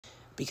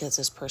because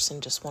this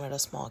person just wanted a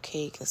small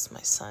cake. This is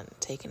my son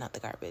taking out the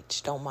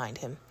garbage. Don't mind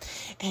him.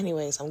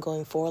 Anyways, I'm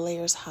going 4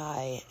 layers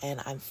high, and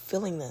I'm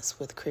filling this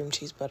with cream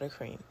cheese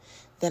buttercream.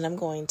 Then I'm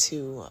going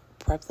to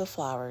prep the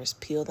flowers,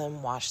 peel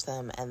them, wash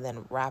them, and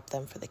then wrap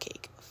them for the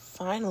cake.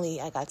 Finally,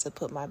 I got to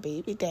put my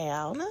baby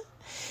down,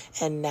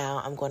 and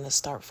now I'm going to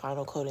start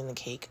final coating the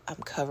cake.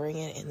 I'm covering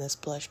it in this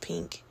blush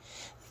pink.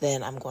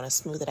 Then I'm going to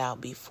smooth it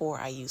out before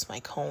I use my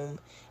comb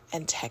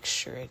and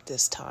texture it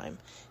this time.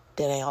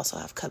 Then I also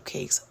have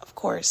cupcakes, of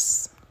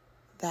course,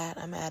 that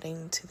I'm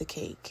adding to the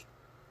cake.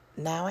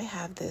 Now I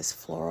have this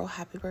floral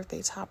happy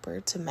birthday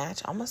topper to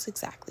match almost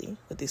exactly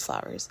with these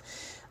flowers.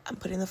 I'm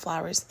putting the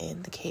flowers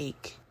in the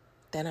cake.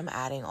 Then I'm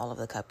adding all of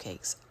the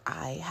cupcakes.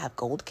 I have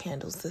gold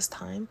candles this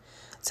time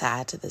to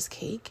add to this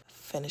cake,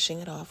 finishing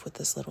it off with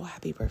this little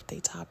happy birthday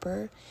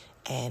topper.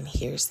 And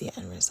here's the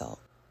end result.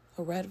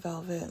 A red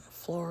velvet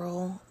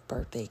floral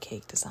birthday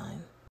cake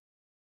design.